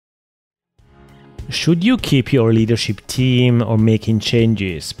Should you keep your leadership team or making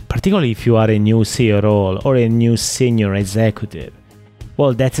changes, particularly if you are a new CEO role or a new senior executive?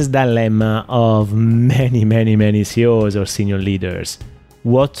 Well, that's a dilemma of many CEOs or senior leaders.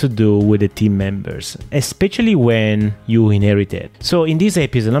 What to do with the team members, especially when you inherit it. So in this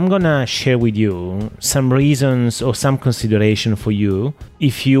episode, I'm gonna share with you some reasons or some consideration for you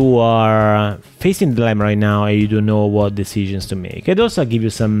if you are facing the dilemma right now and you don't know what decisions to make. I'd also give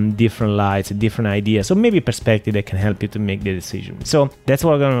you some different lights, different ideas, or maybe perspective that can help you to make the decision. So that's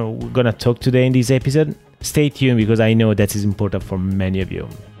what we're gonna talk today in this episode. Stay tuned because I know that is important for many of you.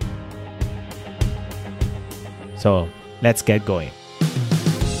 So let's get going.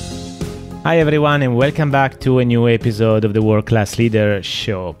 Hi everyone and welcome back to a new episode of the World Class Leader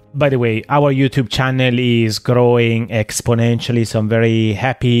Show. By the way, our YouTube channel is growing exponentially, so I'm very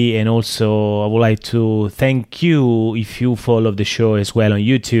happy, and also I would like to thank you if you follow the show as well on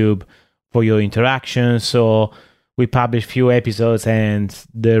YouTube for your interactions. So we publish few episodes and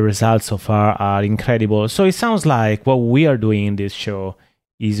the results so far are incredible. So it sounds like what we are doing in this show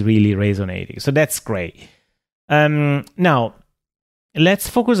is really resonating. So that's great. Now, let's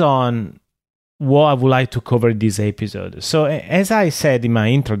focus on what I would like to cover in this episode. So as I said in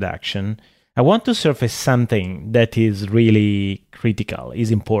my introduction, I want to surface something that is really critical, is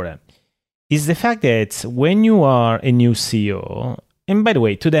important. Is the fact that when you are a new CEO, and by the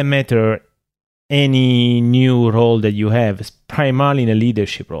way, to that matter, any new role that you have, primarily in a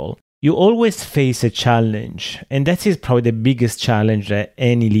leadership role, you always face a challenge. And that is probably the biggest challenge that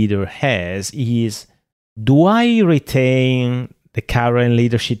any leader has is, do I retain the current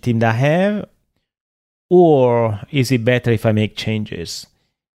leadership team that I have? Or is it better if I make changes?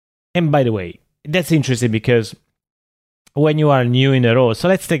 And by the way, that's interesting because when you are new in a role, so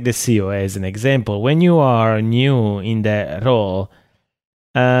let's take the CEO as an example. When you are new in that role,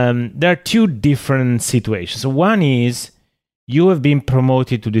 there are two different situations. So one is you have been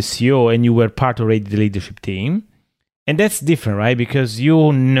promoted to the CEO and you were part already of the leadership team. And that's different, right? Because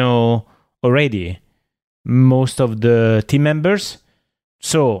you know already most of the team members.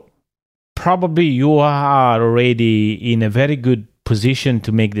 So probably you are already in a very good position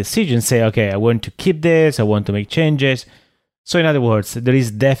to make decisions, say, okay, I want to keep this, I want to make changes. So in other words, there is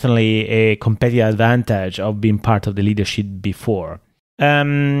definitely a competitive advantage of being part of the leadership before.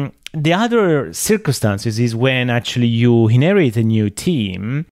 The other circumstances is when actually you inherit a new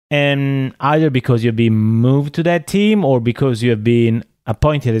team, and either because you've been moved to that team or because you have been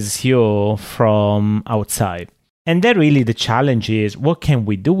appointed as CEO from outside. And then really the challenge is, what can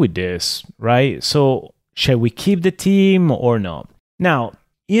we do with this, right? So shall we keep the team or not? Now,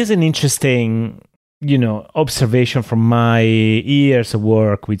 here's an interesting, observation from my years of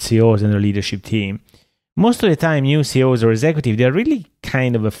work with CEOs and their leadership team. Most of the time, new CEOs or executives, they're really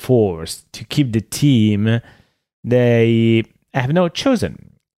kind of forced to keep the team they have not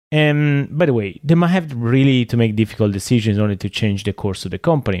chosen. And by the way, they might have really to make difficult decisions in order to change the course of the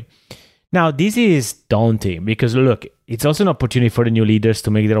company. Now, this is daunting because, look, it's also an opportunity for the new leaders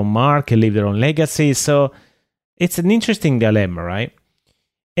to make their own mark and leave their own legacy. So it's an interesting dilemma, right?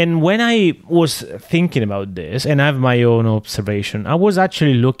 And when I was thinking about this, and I have my own observation, I was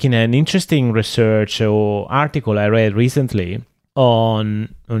actually looking at an interesting research or article I read recently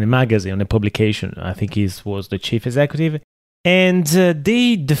on a magazine, on a publication. I think he was the chief executive. And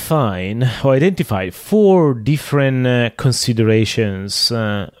they define or identify 4 different considerations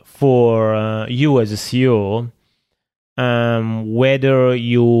for you as a CEO, whether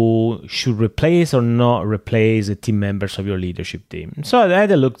you should replace or not replace the team members of your leadership team. So I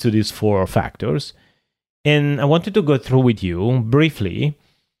had a look to these 4 factors, and I wanted to go through with you briefly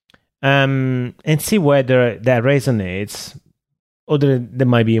and see whether that resonates or there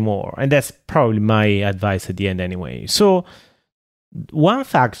might be more. And that's probably my advice at the end anyway. So one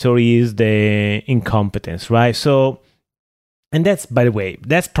factor is the incompetence, right? And that's, by the way,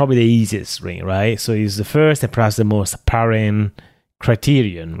 that's probably the easiest ring, right? So it's the first and perhaps the most apparent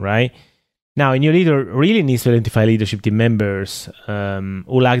criterion, right? Now, a new leader really needs to identify leadership team members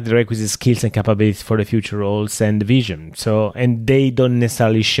who lack the requisite skills and capabilities for the future roles and the vision. So, and they don't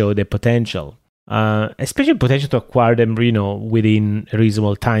necessarily show the potential, especially potential to acquire them, within a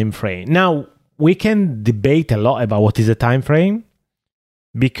reasonable time frame. Now, we can debate a lot about what is a time frame,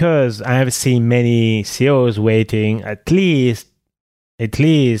 because I have seen many CEOs waiting at least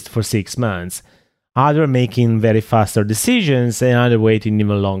for 6 months, other making very faster decisions and other waiting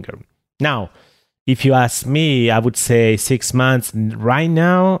even longer. Now, if you ask me, I would say 6 months right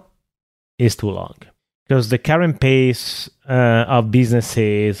now is too long, because the current pace of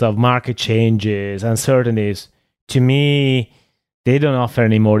businesses, of market changes, uncertainties, to me, they don't offer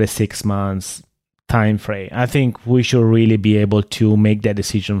any more than 6 months time frame. I think we should really be able to make that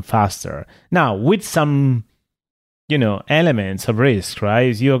decision faster. Now, with some, elements of risk,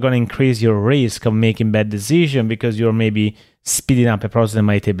 right? You're going to increase your risk of making bad decision because you're maybe speeding up a process that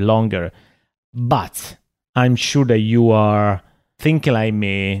might take longer. But I'm sure that you are thinking like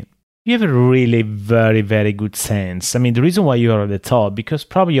me. You have a really very, very good sense. I mean, the reason why you are at the top, because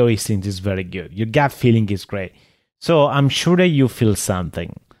probably your instinct is very good. Your gut feeling is great. So I'm sure that you feel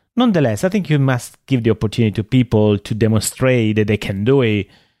something. Nonetheless, I think you must give the opportunity to people to demonstrate that they can do it,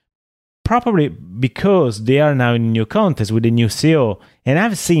 probably because they are now in a new context with a new CEO. And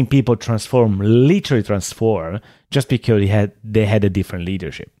I've seen people literally transform, just because they had a different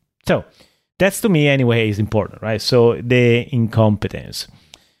leadership. So that's, to me anyway, is important, right? So the incompetence.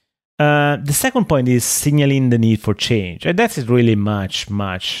 The second point is signaling the need for change. And that is really much,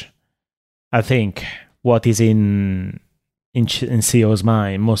 I think, what is in CEO's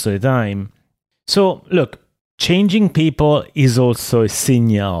mind most of the time. So look, changing people is also a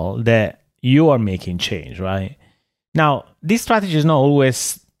signal that you are making change, right? Now, this strategy is not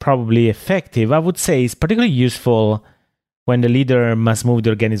always probably effective. I would say it's particularly useful when the leader must move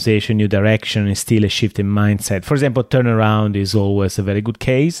the organization in a new direction and still a shift in mindset. For example, turnaround is always a very good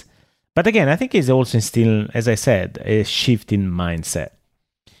case. But again, I think it's also still, as I said, a shift in mindset.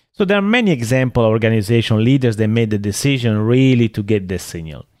 So there are many examples of organizational leaders that made the decision really to get this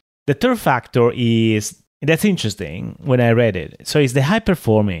signal. The third factor is, that's interesting when I read it. So it's the high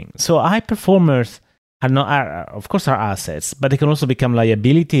performing. So high performers of course are assets, but they can also become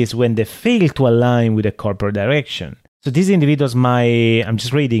liabilities when they fail to align with the corporate direction. So these individuals I'm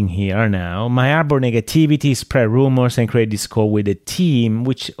just reading here now, might harbor negativity, spread rumors, and create discord with the team,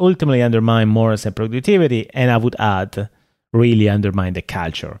 which ultimately undermine morals and productivity, and I would add, really undermine the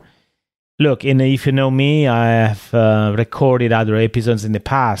culture. Look, if you know me, I have recorded other episodes in the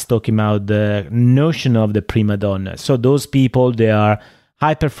past talking about the notion of the prima donna. So those people, they are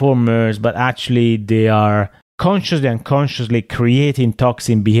high performers, but actually they are consciously and unconsciously creating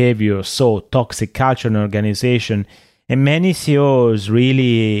toxic behavior, so toxic culture in an organization. And many CEOs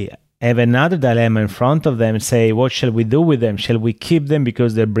really have another dilemma in front of them, say, what shall we do with them? Shall we keep them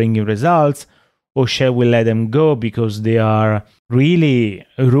because they're bringing results? Or shall we let them go because they are really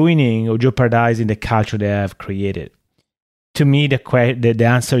ruining or jeopardizing the culture they have created? To me, the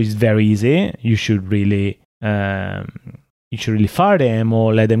answer is very easy. You should really fire them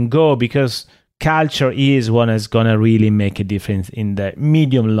or let them go, because culture is one that's going to really make a difference in the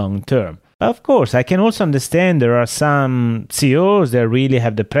medium long term. Of course, I can also understand there are some CEOs that really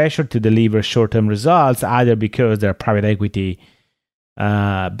have the pressure to deliver short-term results, either because they're private equity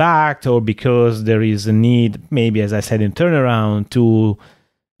backed or because there is a need, maybe, as I said, in turnaround to,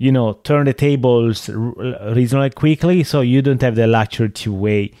 turn the tables reasonably quickly, so you don't have the luxury to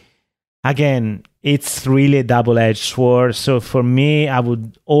wait. Again, it's really a double-edged sword. So for me, I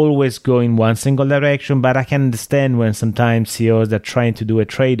would always go in one single direction, but I can understand when sometimes CEOs are trying to do a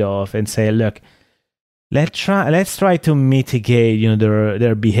trade-off and say, look, let's try to mitigate,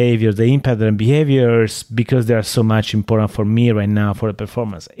 their behaviors, the impact of their behaviors, because they are so much important for me right now for the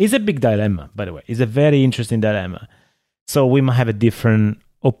performance. It's a big dilemma, by the way. It's a very interesting dilemma. So we might have a different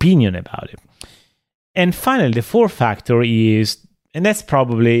opinion about it. And finally, the fourth factor is, and that's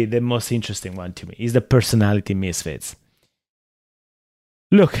probably the most interesting one to me, is the personality misfits.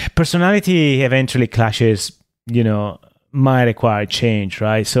 Look, personality eventually clashes, might require change,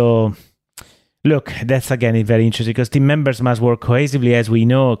 right? So, look, that's again very interesting, because team members must work cohesively, as we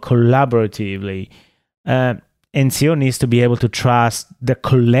know, collaboratively. And CEO needs to be able to trust the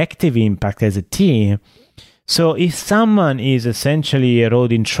collective impact as a team. So if someone is essentially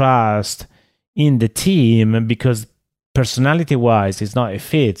eroding trust in the team because personality-wise it's not a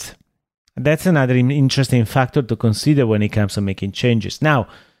fit, that's another interesting factor to consider when it comes to making changes. Now,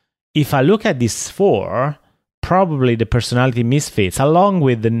 if I look at these four, probably the personality misfits, along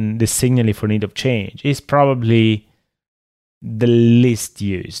with the signaling for need of change, is probably the least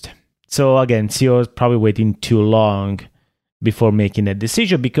used. So again, CEOs probably waiting too long before making a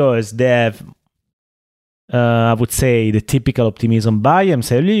decision, because they have, I would say, the typical optimism bias, and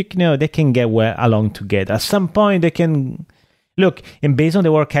say, look, they can get along together. At some point, they can look. And based on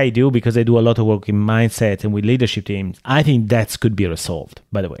the work I do, because I do a lot of work in mindset and with leadership teams, I think that could be resolved.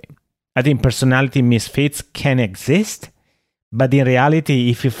 By the way, I think personality misfits can exist, but in reality,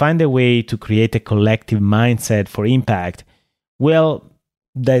 if you find a way to create a collective mindset for impact, well,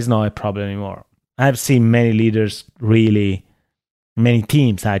 there's not a problem anymore. I've seen many leaders many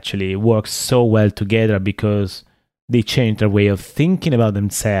teams actually work so well together because they change their way of thinking about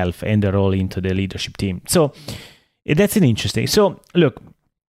themselves and their role into the leadership team. So that's an interesting. So look,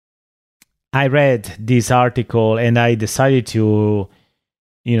 I read this article and I decided to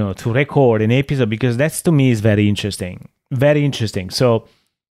record an episode because that's, to me, is very interesting. Very interesting. So,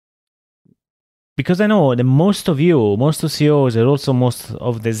 because I know that most of CEOs and also most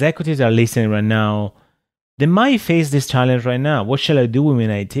of the executives are listening right now, they might face this challenge right now. What shall I do with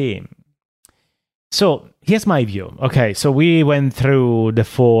my team? So here's my view. Okay, so we went through the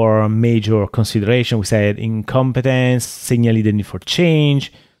 4 major considerations. We said incompetence, signaling the need for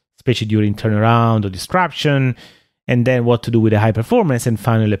change, especially during turnaround or disruption, and then what to do with the high performance, and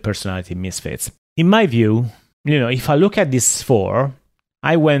finally personality misfits. In my view, if I look at these 4,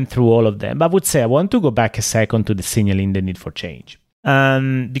 I went through all of them, but I would say I want to go back a second to the signaling the need for change.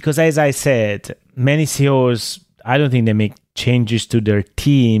 Because as I said, many CEOs, I don't think they make changes to their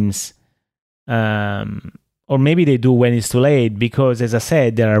teams, or maybe they do when it's too late, because as I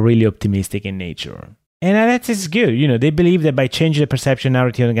said, they are really optimistic in nature. And that is good. They believe that by changing the perception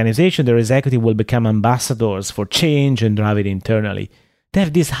narrative in the organization, their executive will become ambassadors for change and drive it internally. They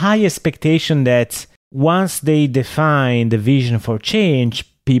have this high expectation that once they define the vision for change,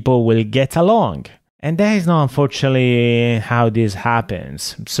 people will get along. And that is not, unfortunately, how this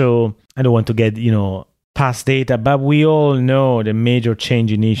happens. So I don't want to get, past data, but we all know the major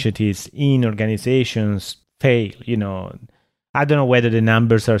change initiatives in organizations fail. I don't know whether the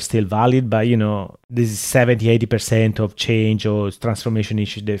numbers are still valid, but, this is 70-80% of change or transformation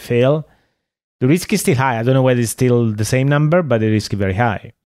issues that fail. The risk is still high. I don't know whether it's still the same number, but the risk is very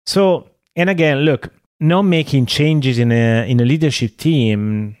high. So, and again, look, not making changes in a leadership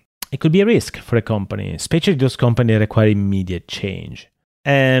team, it could be a risk for a company, especially those companies that require immediate change.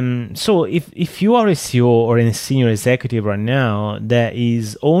 So if you are a CEO or a senior executive right now that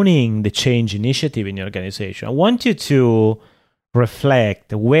is owning the change initiative in your organization, I want you to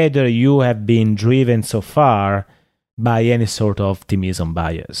reflect whether you have been driven so far by any sort of optimism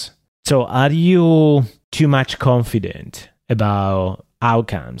bias. So are you too much confident about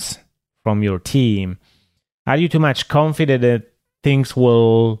outcomes from your team? Are you too much confident that things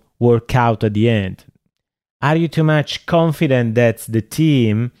will work out at the end? Are you too much confident that the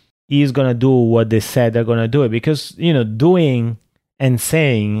team is going to do what they said they're going to do? Because, doing and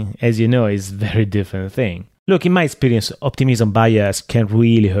saying, as you know, is a very different thing. Look, in my experience, optimism bias can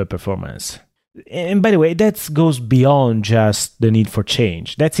really hurt performance. And by the way, that goes beyond just the need for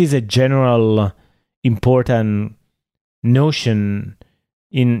change. That is a general important notion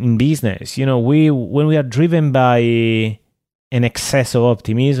in business. When we are driven by an excess of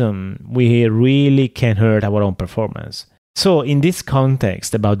optimism, we really can hurt our own performance. So in this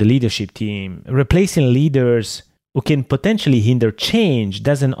context about the leadership team, replacing leaders who can potentially hinder change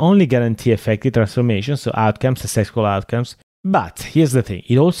doesn't only guarantee effective transformation, so outcomes, successful outcomes, but here's the thing,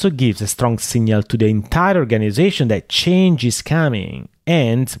 it also gives a strong signal to the entire organization that change is coming,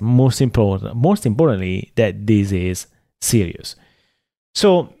 and most importantly, that this is serious.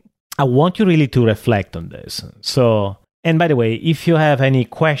 So I want you really to reflect on this. And by the way, if you have any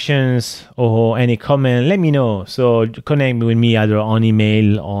questions or any comment, let me know. So connect with me either on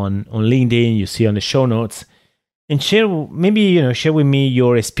email, on LinkedIn, you see on the show notes, and share with me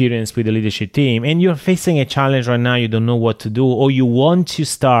your experience with the leadership team. And you're facing a challenge right now, you don't know what to do, or you want to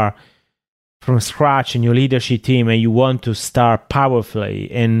start from scratch in your leadership team and you want to start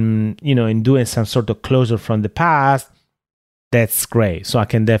powerfully and, in doing some sort of closure from the past, that's great. So I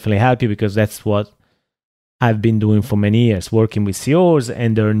can definitely help you because that's what I've been doing for many years, working with CEOs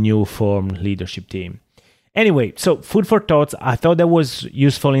and their new formed leadership team. Anyway, so food for thoughts. I thought that was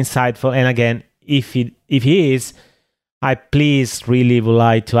useful, insightful. And again, if it is, I please really would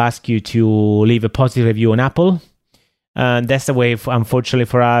like to ask you to leave a positive review on Apple. That's the way, unfortunately,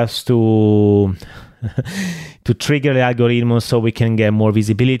 for us to trigger the algorithm so we can get more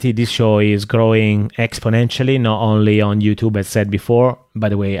visibility. This show is growing exponentially, not only on YouTube, as said before. By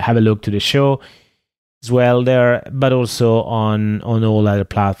the way, have a look to the show as well there, but also on all other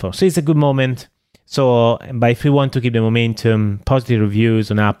platforms. So it's a good moment. So, but if you want to keep the momentum, positive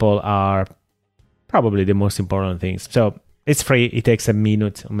reviews on Apple are probably the most important things. So it's free. It takes a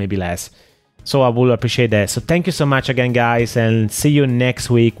minute or maybe less. So I will appreciate that. So thank you so much again, guys, and see you next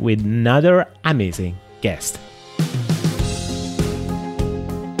week with another amazing guest.